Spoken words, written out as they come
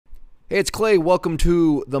Hey, it's Clay. Welcome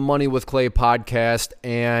to the Money with Clay podcast,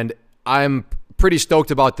 and I'm pretty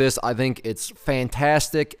stoked about this. I think it's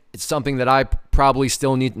fantastic. It's something that I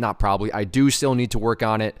I do still need to work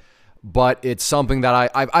on it, but it's something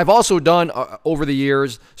that I've also done over the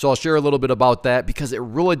years, so I'll share a little bit about that because it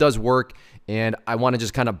really does work, and I want to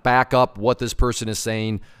just kind of back up what this person is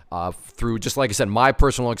saying through, just like I said, my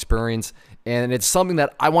personal experience, and it's something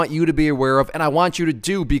that I want you to be aware of, and I want you to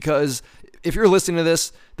do because if you're listening to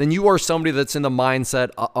this, then you are somebody that's in the mindset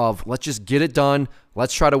of let's just get it done.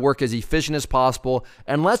 Let's try to work as efficient as possible.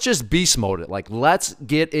 And let's just beast mode it. Like, let's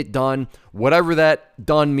get it done. Whatever that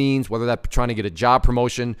done means, whether that's trying to get a job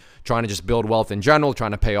promotion, trying to just build wealth in general, trying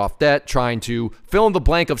to pay off debt, trying to fill in the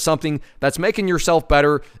blank of something that's making yourself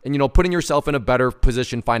better and, putting yourself in a better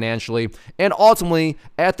position financially. And ultimately,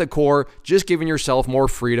 at the core, just giving yourself more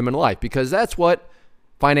freedom in life, because that's what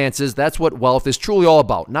finances, that's what wealth is truly all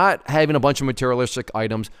about. Not having a bunch of materialistic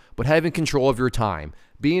items, but having control of your time,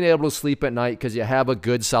 being able to sleep at night because you have a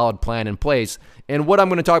good, solid plan in place. And what I'm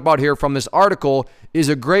going to talk about here from this article is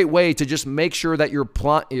a great way to just make sure that your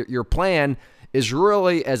plan is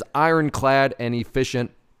really as ironclad and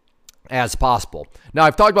efficient as possible. Now,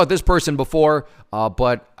 I've talked about this person before,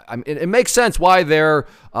 but it makes sense why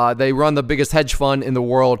they run the biggest hedge fund in the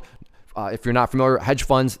world. If you're not familiar, hedge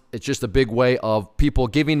funds, it's just a big way of people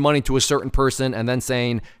giving money to a certain person and then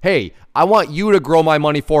saying, hey, I want you to grow my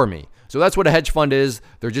money for me. So that's what a hedge fund is.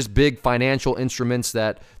 They're just big financial instruments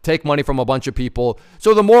that take money from a bunch of people.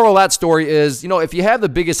 So the moral of that story is, if you have the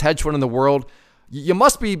biggest hedge fund in the world, you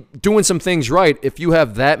must be doing some things right if you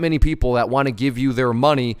have that many people that want to give you their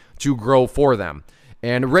money to grow for them.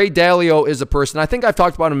 And Ray Dalio is a person, I think I've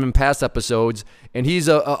talked about him in past episodes, and he's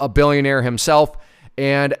a billionaire himself.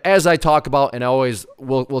 And as I talk about, and I always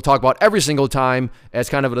will talk about every single time as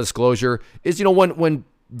kind of a disclosure, is, when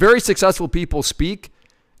very successful people speak,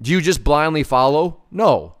 do you just blindly follow?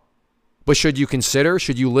 No. But should you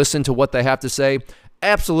listen to what they have to say?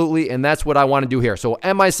 Absolutely, and that's what I want to do here. So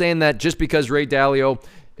am I saying that just because Ray Dalio,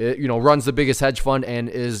 runs the biggest hedge fund and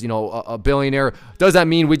is, a billionaire, does that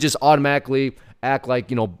mean we just automatically act like,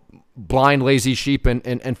 blind, lazy sheep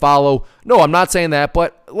and follow? No, I'm not saying that,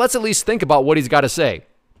 but let's at least think about what he's got to say.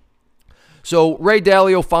 So Ray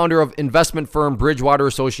Dalio, founder of investment firm Bridgewater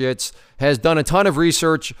Associates, has done a ton of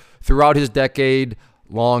research throughout his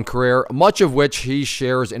decade-long career, much of which he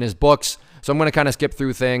shares in his books. So I'm going to kind of skip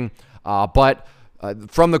through but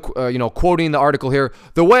from the, quoting the article here,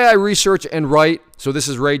 the way I research and write, so this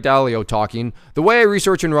is Ray Dalio talking, the way I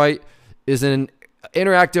research and write is an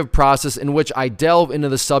interactive process in which I delve into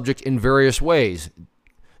the subject in various ways.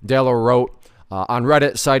 Dalio wrote on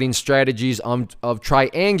Reddit, citing strategies of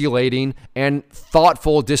triangulating and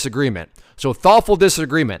thoughtful disagreement. So thoughtful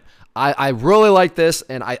disagreement. I really like this,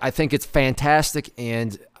 and I think it's fantastic.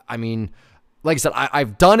 And I mean, like I said,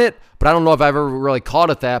 I've done it, but I don't know if I've ever really caught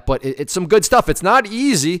at that. But it's some good stuff. It's not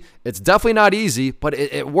easy. It's definitely not easy, but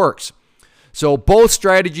it works. So both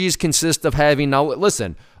strategies consist of having, now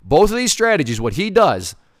listen, both of these strategies, what he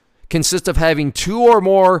does, consist of having two or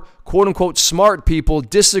more quote-unquote smart people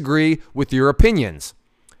disagree with your opinions.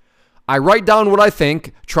 I write down what I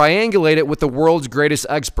think, triangulate it with the world's greatest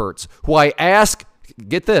experts, who I ask,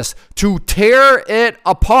 get this, to tear it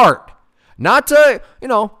apart. Not to,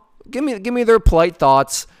 give me their polite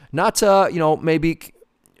thoughts, not to, maybe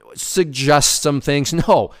suggest some things.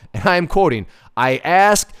 No, and I am quoting, I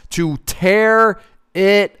ask to tear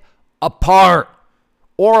it apart,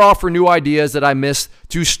 or offer new ideas that I missed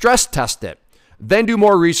to stress test it. Then do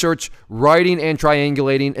more research, writing and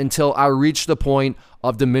triangulating until I reach the point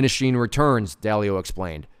of diminishing returns, Dalio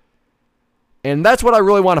explained. And that's what I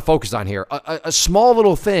really want to focus on here. A small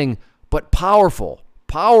little thing, but powerful.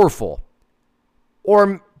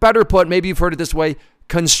 Or better put, maybe you've heard it this way,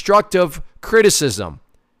 constructive criticism.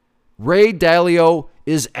 Ray Dalio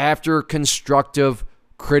is after constructive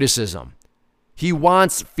criticism. He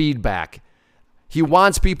wants feedback. He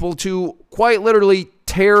wants people to quite literally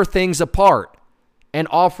tear things apart and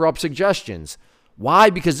offer up suggestions. Why?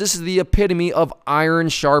 Because this is the epitome of iron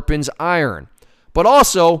sharpens iron. But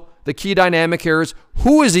also, the key dynamic here is,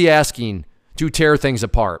 who is he asking to tear things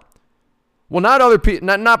apart? Well,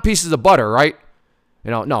 not pieces of butter, right?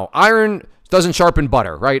 No, iron doesn't sharpen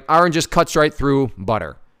butter, right? Iron just cuts right through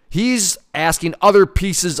butter. He's asking other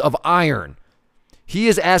pieces of iron. He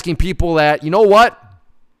is asking people that, what?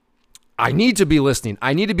 I need to be listening.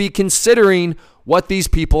 I need to be considering what these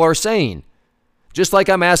people are saying. Just like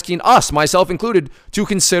I'm asking us, myself included, to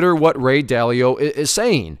consider what Ray Dalio is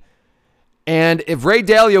saying. And if Ray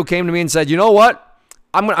Dalio came to me and said, you know what?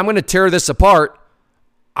 I'm going to tear this apart,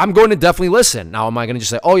 I'm going to definitely listen. Now, am I going to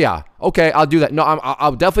just say, oh yeah, okay, I'll do that? No,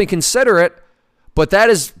 I'll definitely consider it. But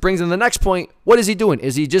that brings in the next point. What is he doing?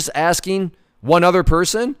 Is he just asking one other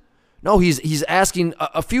person? No, he's asking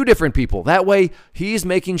a few different people. That way, he's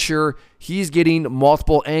making sure he's getting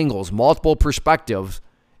multiple angles, multiple perspectives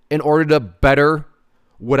in order to better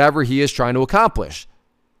whatever he is trying to accomplish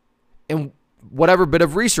and whatever bit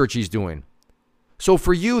of research he's doing. So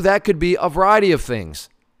for you, that could be a variety of things.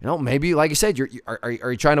 Maybe, like I said, are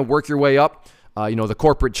you trying to work your way up, the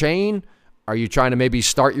corporate chain? Are you trying to maybe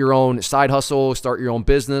start your own side hustle, start your own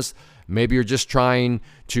business? Maybe you're just trying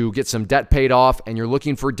to get some debt paid off and you're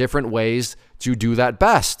looking for different ways to do that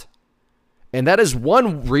best. And that is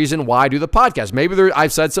one reason why I do the podcast. Maybe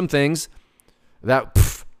I've said some things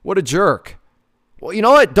that, what a jerk. Well, you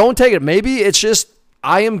know what? Don't take it. Maybe it's just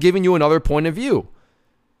I am giving you another point of view.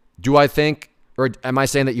 Do I think, or am I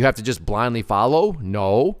saying that you have to just blindly follow?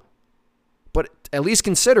 No. But at least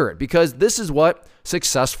consider it, because this is what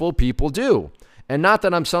successful people do. And not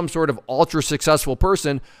that I'm some sort of ultra successful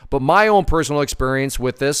person, but my own personal experience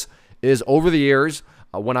with this is over the years,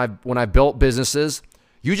 when I've built businesses,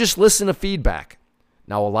 you just listen to feedback.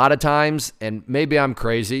 Now, a lot of times, and maybe I'm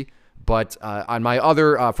crazy, but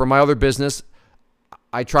for my other business,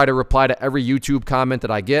 I try to reply to every YouTube comment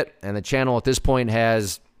that I get, and the channel at this point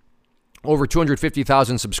has over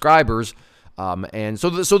 250,000 subscribers, and so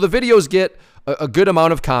the videos get a good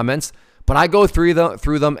amount of comments. But I go through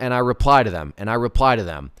them and I reply to them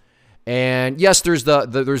And yes, there's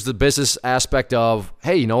the business aspect of,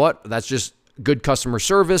 hey, you know what? That's just good customer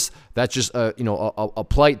service. That's just a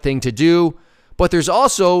polite thing to do. But there's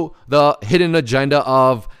also the hidden agenda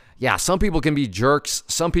of, yeah, some people can be jerks.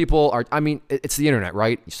 Some people are, it's the internet,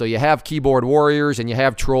 right? So you have keyboard warriors and you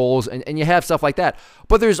have trolls and you have stuff like that.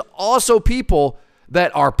 But there's also people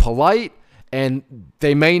that are polite and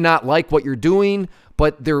they may not like what you're doing,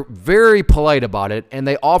 but they're very polite about it, and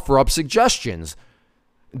they offer up suggestions.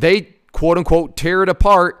 They, quote unquote, tear it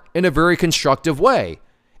apart in a very constructive way.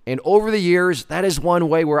 And over the years, that is one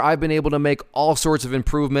way where I've been able to make all sorts of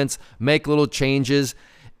improvements, make little changes,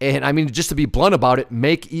 and just to be blunt about it,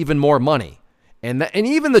 make even more money. And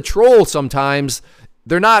even the trolls sometimes,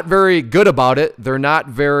 they're not very good about it. They're not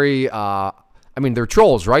very, they're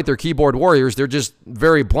trolls, right? They're keyboard warriors. They're just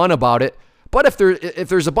very blunt about it. But if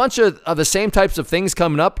there's a bunch of the same types of things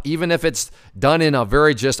coming up, even if it's done in a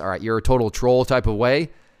very just, all right, you're a total troll type of way,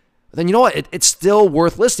 then you know what? It's still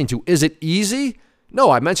worth listening to. Is it easy?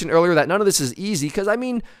 No, I mentioned earlier that none of this is easy because,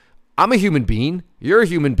 I'm a human being. You're a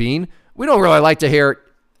human being. We don't really like to hear,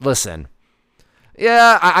 listen,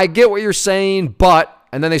 yeah, I get what you're saying, but,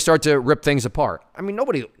 and then they start to rip things apart.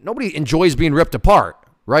 Nobody enjoys being ripped apart,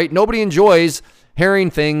 right? Nobody enjoys hearing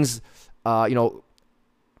things,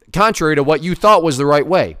 contrary to what you thought was the right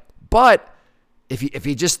way. But if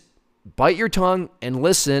you just bite your tongue and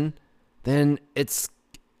listen, then it's,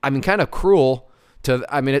 kind of cruel to,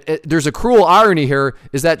 there's a cruel irony here,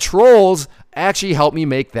 is that trolls actually help me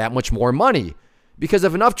make that much more money. Because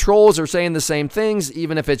if enough trolls are saying the same things,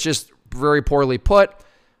 even if it's just very poorly put,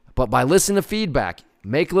 but by listening to feedback,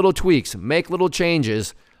 make little tweaks, make little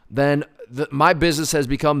changes, then my business has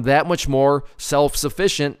become that much more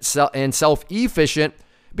self-sufficient and self-efficient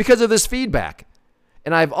because of this feedback.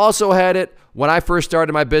 And I've also had it when I first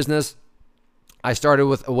started my business. I started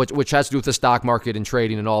with, which has to do with the stock market and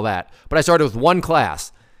trading and all that. But I started with one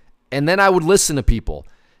class. And then I would listen to people.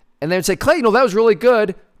 And they'd say, Clay, that was really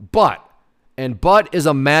good, but. And but is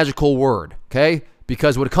a magical word, okay?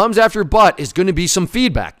 Because what comes after but is going to be some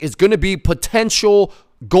feedback. It's going to be potential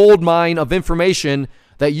gold mine of information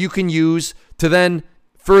that you can use to then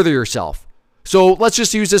further yourself. So let's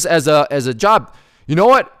just use this as a job. You know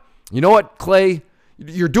what, Clay?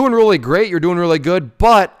 You're doing really great. You're doing really good.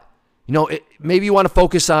 But, maybe you want to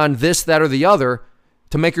focus on this, that, or the other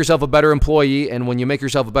to make yourself a better employee. And when you make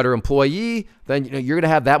yourself a better employee, then you're going to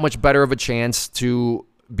have that much better of a chance to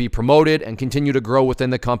be promoted and continue to grow within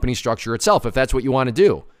the company structure itself, if that's what you want to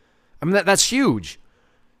do. That's huge.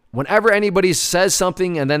 Whenever anybody says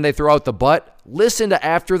something and then they throw out the but, listen to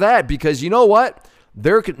after that, because you know what?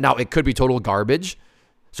 Now, it could be total garbage.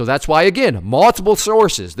 So that's why, again, multiple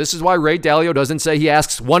sources. This is why Ray Dalio doesn't say he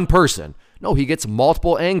asks one person. No, he gets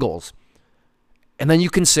multiple angles. And then you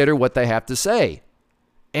consider what they have to say.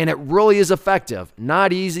 And it really is effective.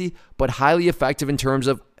 Not easy, but highly effective in terms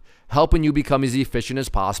of helping you become as efficient as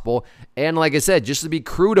possible. And like I said, just to be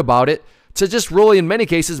crude about it, to just really, in many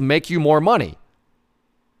cases, make you more money.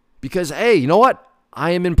 Because, hey, you know what?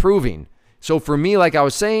 I am improving. So for me, like I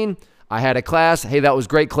was saying, I had a class. Hey, that was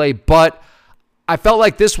great, Clay, but I felt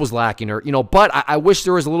like this was lacking, or, but I wish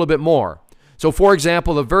there was a little bit more. So for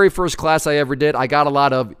example, the very first class I ever did, I got a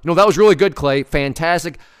lot of, that was really good, Clay,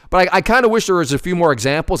 fantastic. But I kind of wish there was a few more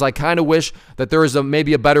examples. I kind of wish that there was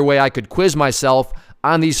maybe a better way I could quiz myself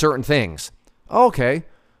on these certain things. Okay.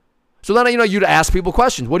 So then, you'd ask people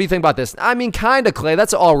questions. What do you think about this? I mean, kind of, Clay,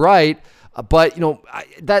 that's all right. But,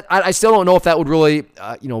 I still don't know if that would really,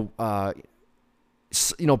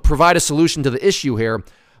 provide a solution to the issue here.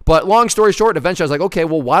 But long story short, eventually I was like, okay,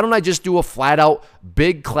 well, why don't I just do a flat out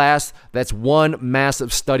big class that's one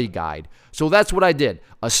massive study guide? So that's what I did,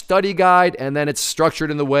 a study guide, and then it's structured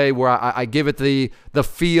in the way where I give it the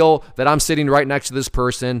feel that I'm sitting right next to this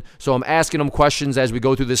person. So I'm asking them questions as we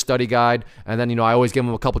go through this study guide, and then, I always give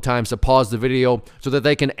them a couple times to pause the video so that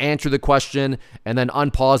they can answer the question and then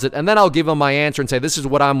unpause it, and then I'll give them my answer and say, this is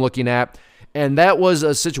what I'm looking at. And that was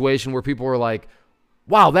a situation where people were like,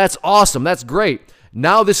 wow, that's awesome, that's great.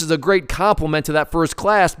 Now this is a great compliment to that first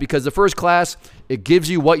class, because the first class, it gives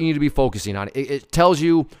you what you need to be focusing on. It tells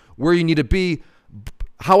you where you need to be.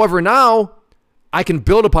 However, now I can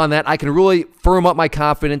build upon that. I can really firm up my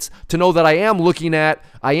confidence to know that I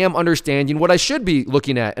am understanding what I should be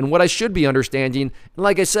looking at and what I should be understanding. And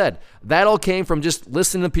like I said, that all came from just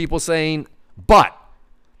listening to people saying, but.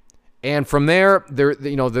 And from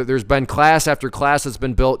there's been class after class that's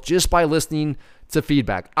been built just by listening to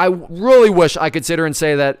feedback. I really wish I could sit here and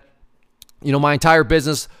say that, my entire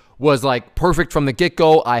business was like perfect from the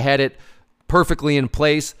get-go. I had it perfectly in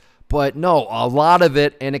place. But no, a lot of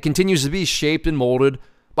it, and it continues to be shaped and molded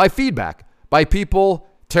by feedback, by people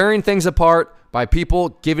tearing things apart, by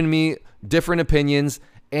people giving me different opinions.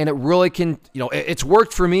 And it really can, it's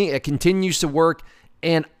worked for me. It continues to work.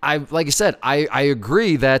 And like I said, I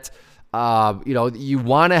agree that, you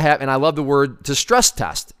want to have, and I love the word, to stress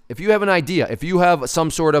test. If you have an idea, if you have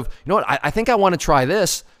some sort of, I think I want to try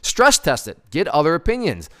this, stress test it, get other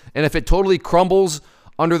opinions. And if it totally crumbles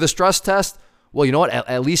under the stress test, well, you know what?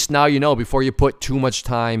 At least now you know before you put too much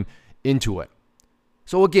time into it.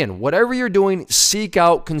 So again, whatever you're doing, seek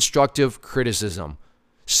out constructive criticism.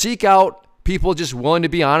 Seek out people just willing to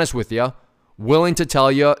be honest with you, willing to tell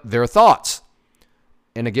you their thoughts.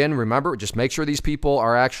 And again, remember, just make sure these people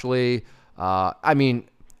are actually,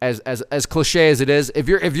 as cliche as it is, if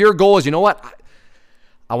your goal is, I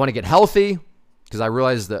want to get healthy, because I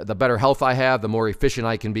realize the better health I have, the more efficient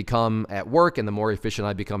I can become at work, and the more efficient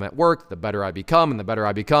I become at work, the better I become, and the better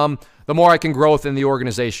I become, the more I can grow within the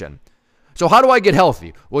organization. So how do I get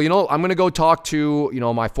healthy? Well, I'm going to go talk to,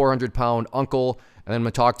 my 400-pound uncle, and then I'm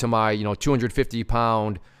going to talk to my,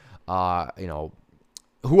 250-pound,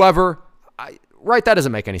 whoever. Right, that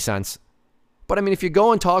doesn't make any sense. But if you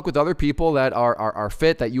go and talk with other people that are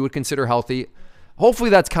fit, that you would consider healthy, hopefully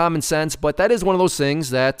that's common sense, but that is one of those things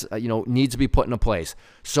that, needs to be put into place.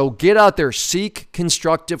 So get out there, seek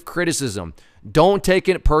constructive criticism. Don't take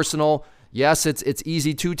it personal. Yes, it's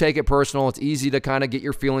easy to take it personal. It's easy to kind of get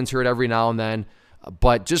your feelings hurt every now and then,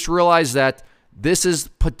 but just realize that this is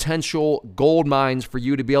potential gold mines for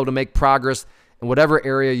you to be able to make progress in whatever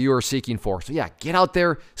area you are seeking for. So yeah, get out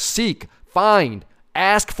there, seek, find,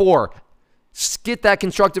 ask for. Get that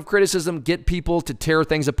constructive criticism, get people to tear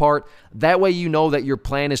things apart. That way you know that your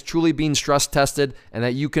plan is truly being stress tested and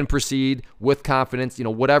that you can proceed with confidence,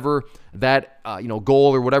 whatever that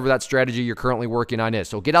goal or whatever that strategy you're currently working on is.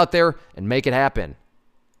 So get out there and make it happen.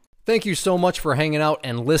 Thank you so much for hanging out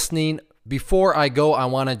and listening. Before I go, I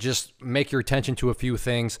want to just make your attention to a few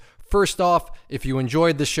things. First off, if you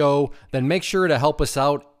enjoyed the show, then make sure to help us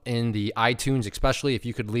out in the iTunes, especially if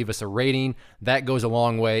you could leave us a rating. That goes a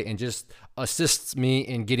long way and just assists me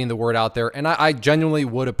in getting the word out there, and I genuinely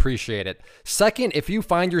would appreciate it. Second, if you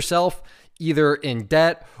find yourself either in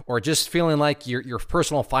debt or just feeling like your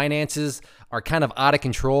personal finances are kind of out of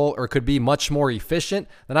control or could be much more efficient,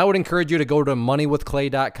 then I would encourage you to go to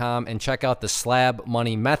moneywithclay.com and check out the Slab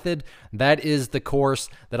Money Method. That is the course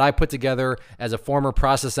that I put together as a former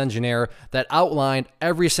process engineer that outlined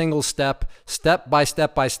every single step by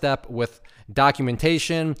step, with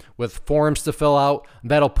documentation, with forms to fill out.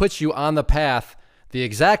 That'll put you on the path, the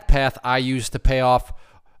exact path I used to pay off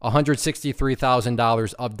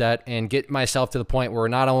 $163,000 of debt and get myself to the point where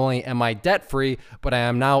not only am I debt free, but I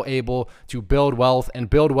am now able to build wealth in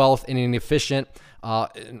an efficient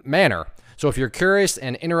manner. So if you're curious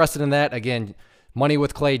and interested in that, again,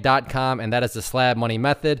 moneywithclay.com, and that is the Slab Money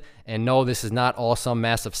Method. And no, this is not all some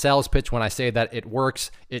massive sales pitch when I say that it works.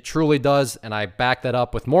 It truly does, and I back that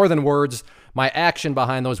up with more than words. My action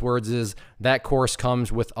behind those words is that course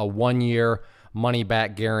comes with a 1-year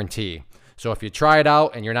money-back guarantee. So if you try it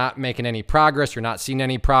out and you're not making any progress, you're not seeing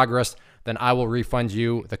any progress, then I will refund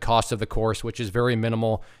you the cost of the course, which is very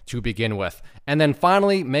minimal to begin with. And then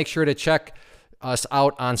finally, make sure to check us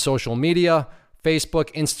out on social media,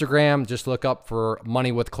 Facebook, Instagram. Just look up for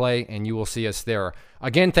Money with Clay and you will see us there.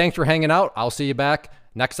 Again, thanks for hanging out. I'll see you back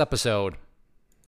next episode.